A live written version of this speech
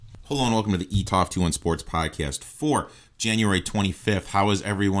Hello and welcome to the ETOF 21 Sports Podcast for January 25th. How is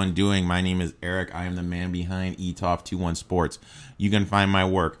everyone doing? My name is Eric. I am the man behind ETOF 21 Sports. You can find my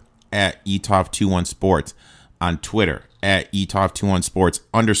work at ETOF 21 Sports on Twitter, at ETOF 21 Sports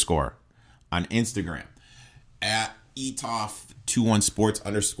 _ on Instagram, at ETOF 21 Sports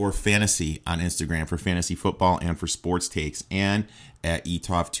 _ fantasy on Instagram for fantasy football and for sports takes, and at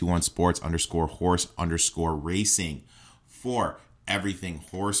ETOF 21 Sports _ horse _ racing for everything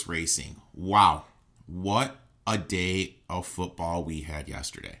horse racing. Wow, what a day of football we had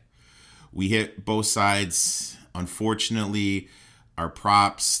yesterday. We hit both sides. Unfortunately, our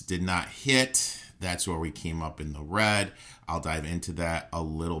props did not hit. That's where we came up in the red. I'll dive into that a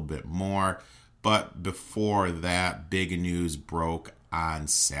little bit more. But before that, big news broke on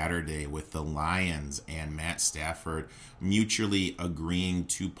Saturday with the Lions and Matt Stafford mutually agreeing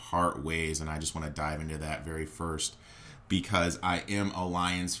to part ways. And I just want to dive into that very first, because I am a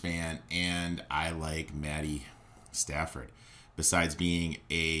Lions fan and I like Matty Stafford. Besides being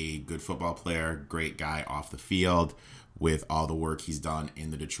a good football player, great guy off the field with all the work he's done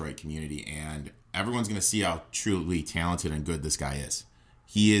in the Detroit community. And everyone's going to see how truly talented and good this guy is.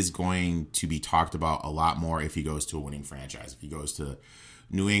 He is going to be talked about a lot more if he goes to a winning franchise. If he goes to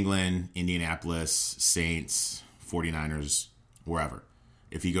New England, Indianapolis, Saints, 49ers, wherever.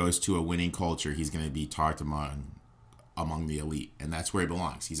 If he goes to a winning culture, he's going to be talked among the elite, and that's where he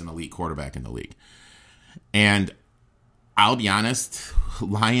belongs. He's an elite quarterback in the league. And I'll be honest,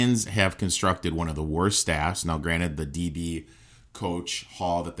 Lions have constructed one of the worst staffs. Now, granted, the DB coach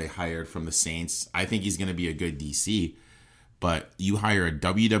Hall that they hired from the Saints, I think he's going to be a good DC, but you hire a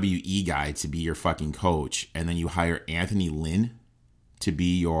WWE guy to be your fucking coach, and then you hire Anthony Lynn to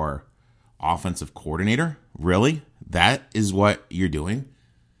be your offensive coordinator? Really? That is what you're doing?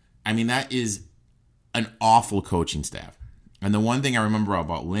 I mean, that is an awful coaching staff. And the one thing I remember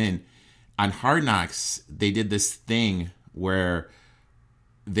about Lynn, on Hard Knocks, they did this thing where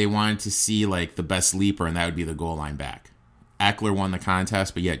they wanted to see like the best leaper, and that would be the goal line back. Eckler won the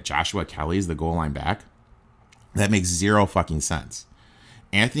contest, but yet Joshua Kelly is the goal line back. That makes zero fucking sense.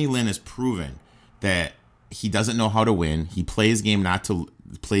 Anthony Lynn has proven that he doesn't know how to win. He plays games not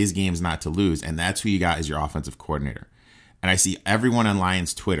to lose, and that's who you got as your offensive coordinator. And I see everyone on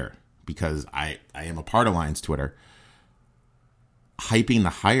Lions Twitter, because I am a part of Lions Twitter, hyping the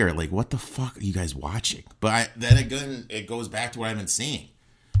hire. Like, what the fuck are you guys watching? But then again, it goes back to what I've been saying.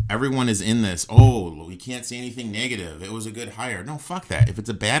 Everyone is in this, oh, we can't say anything negative. It was a good hire. No, fuck that. If it's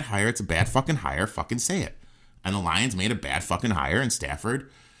a bad hire, it's a bad fucking hire. Fucking say it. And the Lions made a bad fucking hire, and Stafford,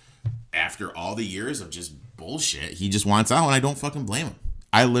 after all the years of just bullshit, he just wants out, and I don't fucking blame him.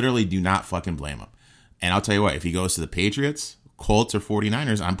 I literally do not fucking blame him. And I'll tell you what, if he goes to the Patriots, Colts, or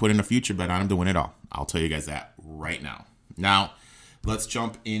 49ers, I'm putting a future bet on him to win it all. I'll tell you guys that right now. Now, let's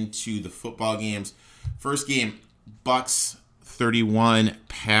jump into the football games. First game, Bucks 31,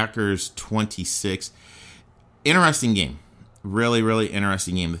 Packers 26. Interesting game. Really, really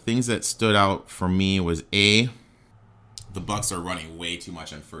interesting game. The things that stood out for me was the Bucks are running way too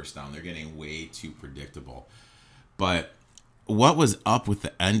much on first down. They're getting way too predictable. But what was up with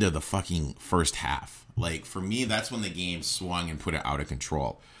the end of the fucking first half? Like, for me, that's when the game swung and put it out of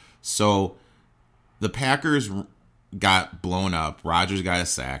control. So the Packers got blown up. Rodgers got a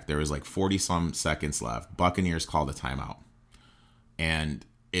sack. There was like 40-some seconds left. Buccaneers called a timeout. And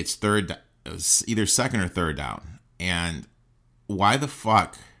it was either second or third down. And why the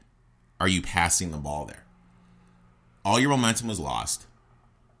fuck are you passing the ball there? All your momentum was lost.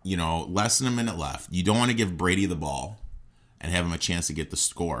 You know, less than a minute left. You don't want to give Brady the ball and have him a chance to get the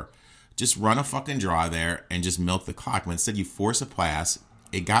score. Just run a fucking draw there and just milk the clock. But instead, you force a pass.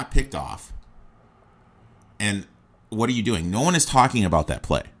 It got picked off. And what are you doing? No one is talking about that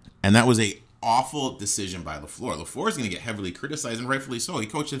play. And that was a awful decision by LaFleur. LaFleur is going to get heavily criticized, and rightfully so. He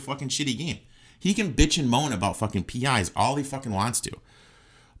coached a fucking shitty game. He can bitch and moan about fucking PIs all he fucking wants to.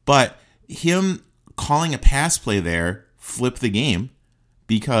 But him calling a pass play there flipped the game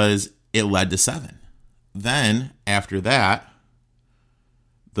because it led to 7. Then, after that,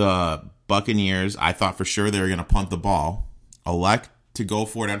 the Buccaneers, I thought for sure they were going to punt the ball, elect to go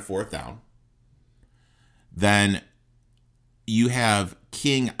for it on fourth down. Then you have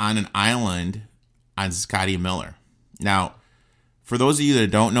King on an island on Scotty Miller. Now, for those of you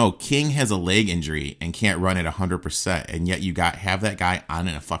that don't know, King has a leg injury and can't run at 100%, and yet you have that guy on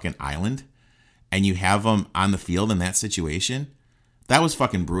a fucking island, and you have him on the field in that situation. That was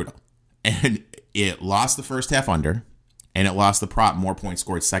fucking brutal. And it lost the first half under, and it lost the prop more points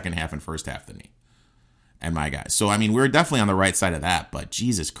scored second half and first half than me and my guys. So, I mean, we were definitely on the right side of that, but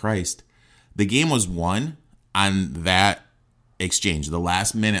Jesus Christ. The game was won on that exchange. The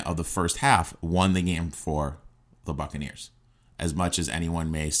last minute of the first half won the game for the Buccaneers. As much as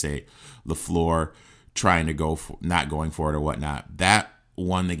anyone may say LaFleur trying to go for, not going for it or whatnot, that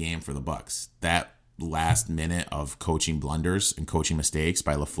won the game for the Bucs. That last minute of coaching blunders and coaching mistakes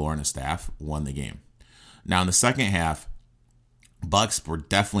by LaFleur and his staff won the game. Now in the second half, Bucs were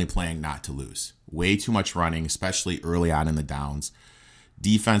definitely playing not to lose. Way too much running, especially early on in the downs.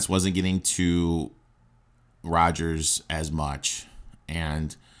 Defense wasn't getting to Rodgers as much,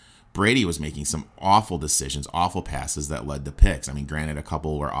 and Brady was making some awful decisions, awful passes that led to picks. I mean, granted, a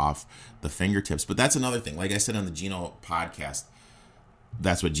couple were off the fingertips, but that's another thing. Like I said on the Geno podcast,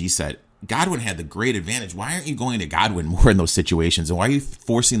 that's what G said. Godwin had the great advantage. Why aren't you going to Godwin more in those situations? And why are you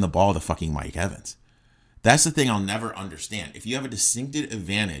forcing the ball to fucking Mike Evans? That's the thing I'll never understand. If you have a distinctive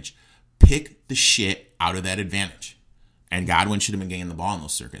advantage, pick the shit out of that advantage. And Godwin should have been getting the ball in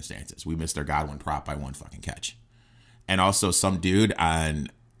those circumstances. We missed our Godwin prop by one fucking catch. And also some dude on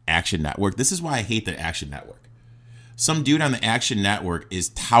Action Network. This is why I hate the Action Network. Some dude on the Action Network is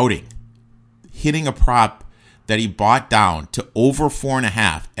touting, hitting a prop that he bought down to over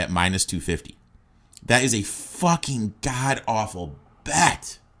 4.5 at minus 250. That is a fucking god-awful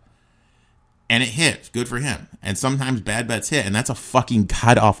bet. And it hit. Good for him. And sometimes bad bets hit. And that's a fucking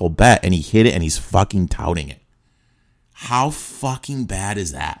god-awful bet. And he hit it and he's fucking touting it. How fucking bad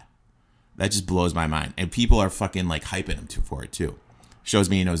is that? That just blows my mind. And people are fucking like hyping him for it too. Shows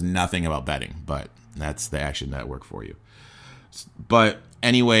me he knows nothing about betting. But that's the Action Network for you. But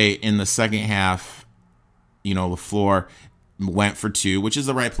anyway, in the second half, LaFleur went for 2, which is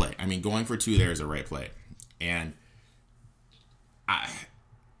the right play. I mean, going for 2 there is a right play. And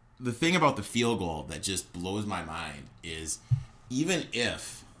the thing about the field goal that just blows my mind is even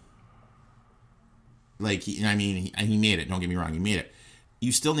if, he made it. Don't get me wrong, he made it.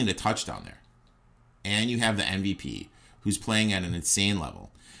 You still need a touchdown there. And you have the MVP who's playing at an insane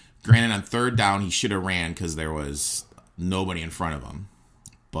level. Granted, on third down, he should have ran because there was nobody in front of him.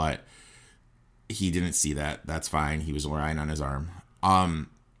 But he didn't see that. That's fine. He was relying on his arm.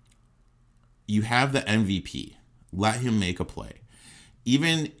 You have the MVP. Let him make a play.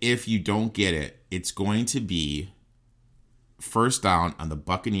 Even if you don't get it, it's going to be first down on the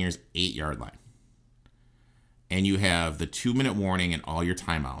Buccaneers' 8-yard line. And you have the 2-minute warning and all your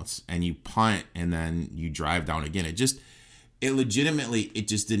timeouts. And you punt and then you drive down again. It just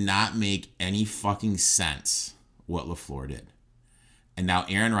did not make any fucking sense what LaFleur did. And now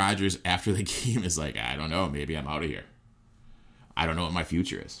Aaron Rodgers, after the game, is like, I don't know, maybe I'm out of here. I don't know what my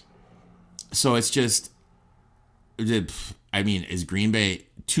future is. So it's just, is Green Bay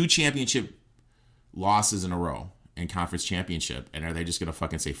 2 championship losses in a row in conference championship, and are they just going to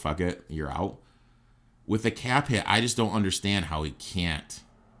fucking say, fuck it, you're out? With the cap hit, I just don't understand how he can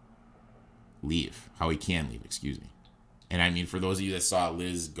leave, excuse me. And for those of you that saw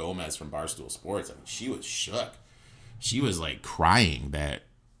Liz Gomez from Barstool Sports, she was shook. She was like crying that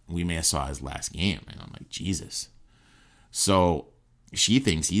we may have saw his last game. And I'm like, Jesus. So she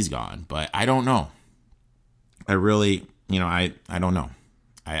thinks he's gone, but I don't know. I really, I don't know.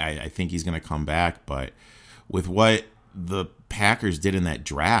 I think he's going to come back, but with what the Packers did in that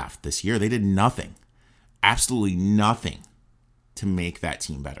draft this year, they did nothing, absolutely nothing to make that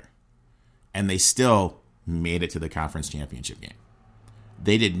team better. And they still made it to the conference championship game.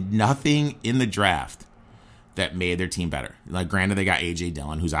 They did nothing in the draft that made their team better. Like, granted, they got A.J.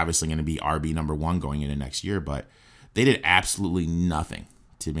 Dillon, who's obviously going to be RB number 1 going into next year, but they did absolutely nothing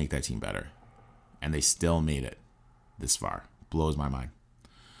to make that team better. And they still made it this far. Blows my mind.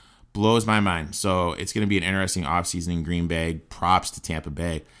 So it's going to be an interesting offseason in Green Bay. Props to Tampa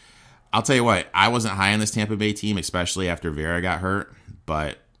Bay. I'll tell you what, I wasn't high on this Tampa Bay team, especially after Vera got hurt,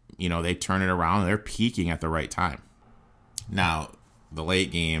 but, they turn it around and they're peaking at the right time. Now, the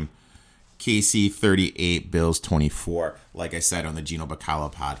late game, KC 38, Bills 24. Like I said on the Gino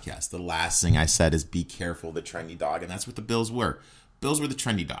Bacala podcast, the last thing I said is be careful, the trendy dog. And that's what the Bills were. Bills were the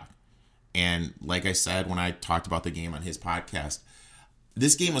trendy dog. And like I said when I talked about the game on his podcast,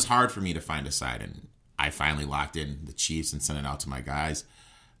 this game was hard for me to find a side. And I finally locked in the Chiefs and sent it out to my guys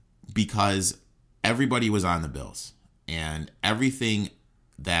because everybody was on the Bills. And everything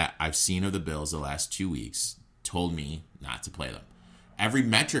that I've seen of the Bills the last 2 weeks told me not to play them. Every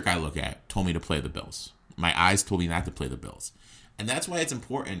metric I look at told me to play the Bills. My eyes told me not to play the Bills. And that's why it's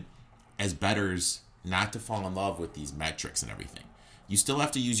important as bettors not to fall in love with these metrics and everything. You still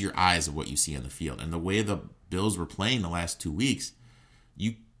have to use your eyes of what you see on the field. And the way the Bills were playing the last 2 weeks,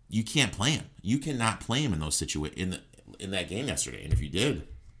 you can't play them. You cannot play them in those situations in that game yesterday. And if you did,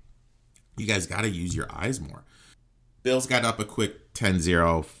 you guys got to use your eyes more. Bills got up a quick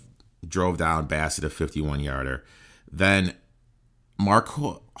 10-0, drove down Bassett a 51-yarder. Then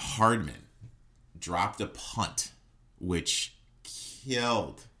Marco Hardman dropped a punt, which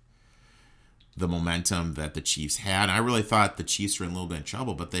killed the momentum that the Chiefs had. I really thought the Chiefs were in a little bit in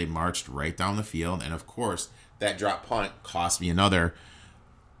trouble, but they marched right down the field. And, of course, that drop punt cost me another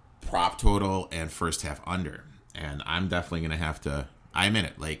prop total and first half under. And I'm definitely going to have to – I'm in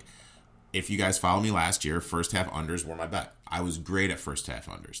it. Like, if you guys follow me last year, first half unders were my bet. I was great at first half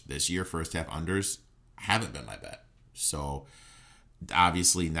unders. This year, first half unders haven't been my bet. So,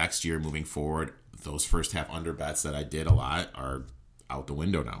 obviously, next year moving forward, those first half under bets that I did a lot are out the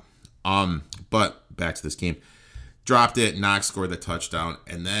window now. But back to this game. Dropped it, Knox scored the touchdown,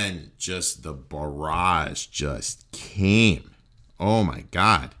 and then just the barrage just came. Oh my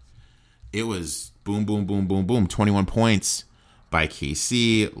God. It was boom, boom, boom, boom, boom. 21 points by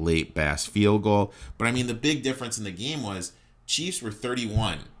KC, late Bass field goal. But I mean, the big difference in the game was Chiefs were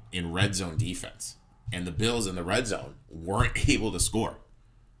 31 in red zone defense, and the Bills in the red zone weren't able to score.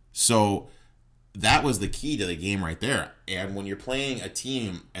 So that was the key to the game right there. And when you're playing a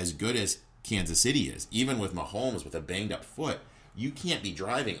team as good as Kansas City is, even with Mahomes with a banged up foot, you can't be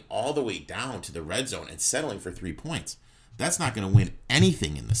driving all the way down to the red zone and settling for 3 points. That's not going to win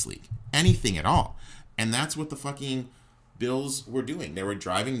anything in this league. Anything at all. And that's what the fucking Bills were doing. They were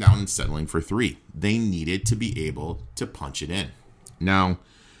driving down and settling for 3. They needed to be able to punch it in. Now,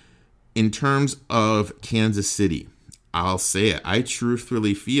 in terms of Kansas City, I'll say it. I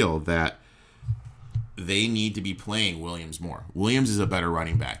truthfully feel that they need to be playing Williams more. Williams is a better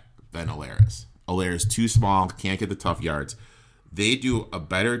running back than Allaire is. Allaire is too small, can't get the tough yards. They do a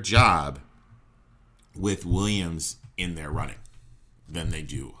better job with Williams in their running than they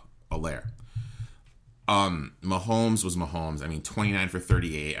do Allaire. Mahomes was Mahomes. I mean, 29 for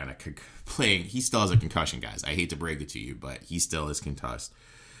 38 on playing. He still has a concussion, guys. I hate to break it to you, but he still is concussed.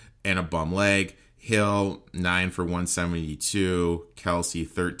 And a bum leg. Hill, 9 for 172. Kelsey,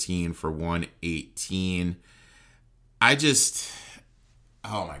 13 for 118.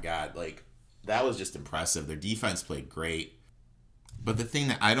 Oh my God, like, that was just impressive. Their defense played great. But the thing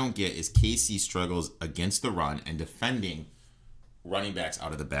that I don't get is KC struggles against the run and defending running backs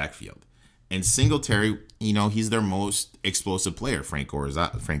out of the backfield. And Singletary, he's their most explosive player. Frank Gore.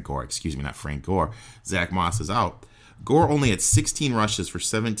 Zach Moss is out. Gore only had 16 rushes for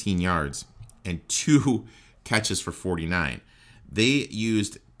 17 yards and 2 catches for 49. They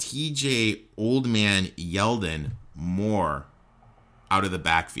used TJ Oldman Yeldon more out of the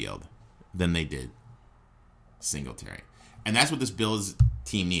backfield than they did Singletary. And that's what this Bills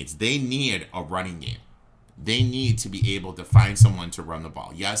team needs. They need a running game. They need to be able to find someone to run the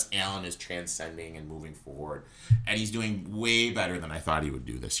ball. Yes, Allen is transcending and moving forward, and he's doing way better than I thought he would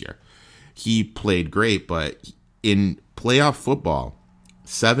do this year. He played great, but in playoff football,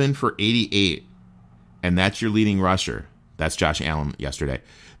 7 for 88, and that's your leading rusher. That's Josh Allen yesterday.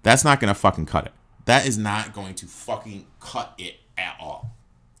 That's not going to fucking cut it. That is not going to fucking cut it at all.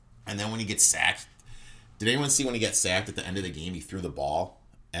 And then when he gets sacked, did anyone see when he got sacked at the end of the game, he threw the ball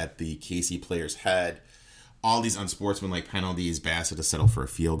at the KC player's head? All these unsportsmanlike penalties, Bass had to settle for a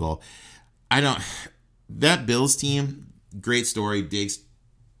field goal. That Bills team, great story. Diggs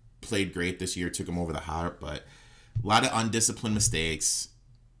played great this year, took him over the heart, but a lot of undisciplined mistakes.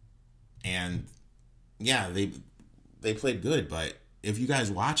 And yeah, they played good, but if you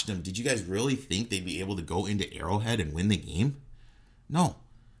guys watched them, did you guys really think they'd be able to go into Arrowhead and win the game? No.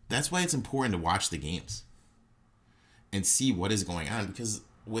 That's why it's important to watch the games and see what is going on, because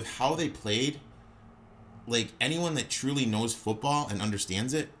with how they played, like, anyone that truly knows football and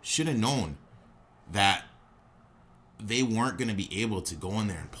understands it should have known that they weren't going to be able to go in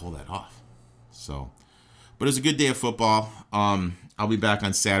there and pull that off. So, but it was a good day of football. I'll be back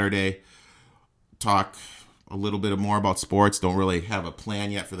on Saturday, talk a little bit more about sports. Don't really have a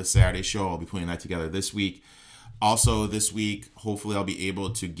plan yet for the Saturday show. I'll be putting that together this week. Also, this week, hopefully I'll be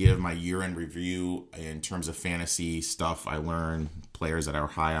able to give my year-end review in terms of fantasy stuff I learned, players that I were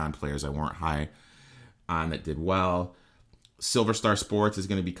high on, players I weren't high on that did well. Silver Star Sports is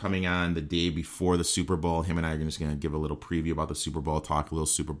going to be coming on the day before the Super Bowl. Him and I are just going to give a little preview about the Super Bowl, talk a little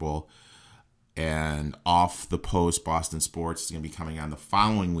Super Bowl. And Off the Post, Boston Sports is going to be coming on the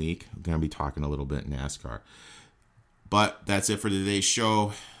following week. We're going to be talking a little bit NASCAR. But that's it for today's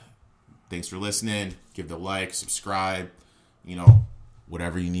show. Thanks for listening. Give the like, subscribe,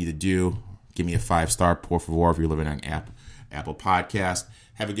 whatever you need to do. Give me a 5-star, por favor, if you're living on Apple Podcast.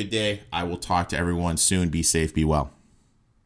 Have a good day. I will talk to everyone soon. Be safe, be well.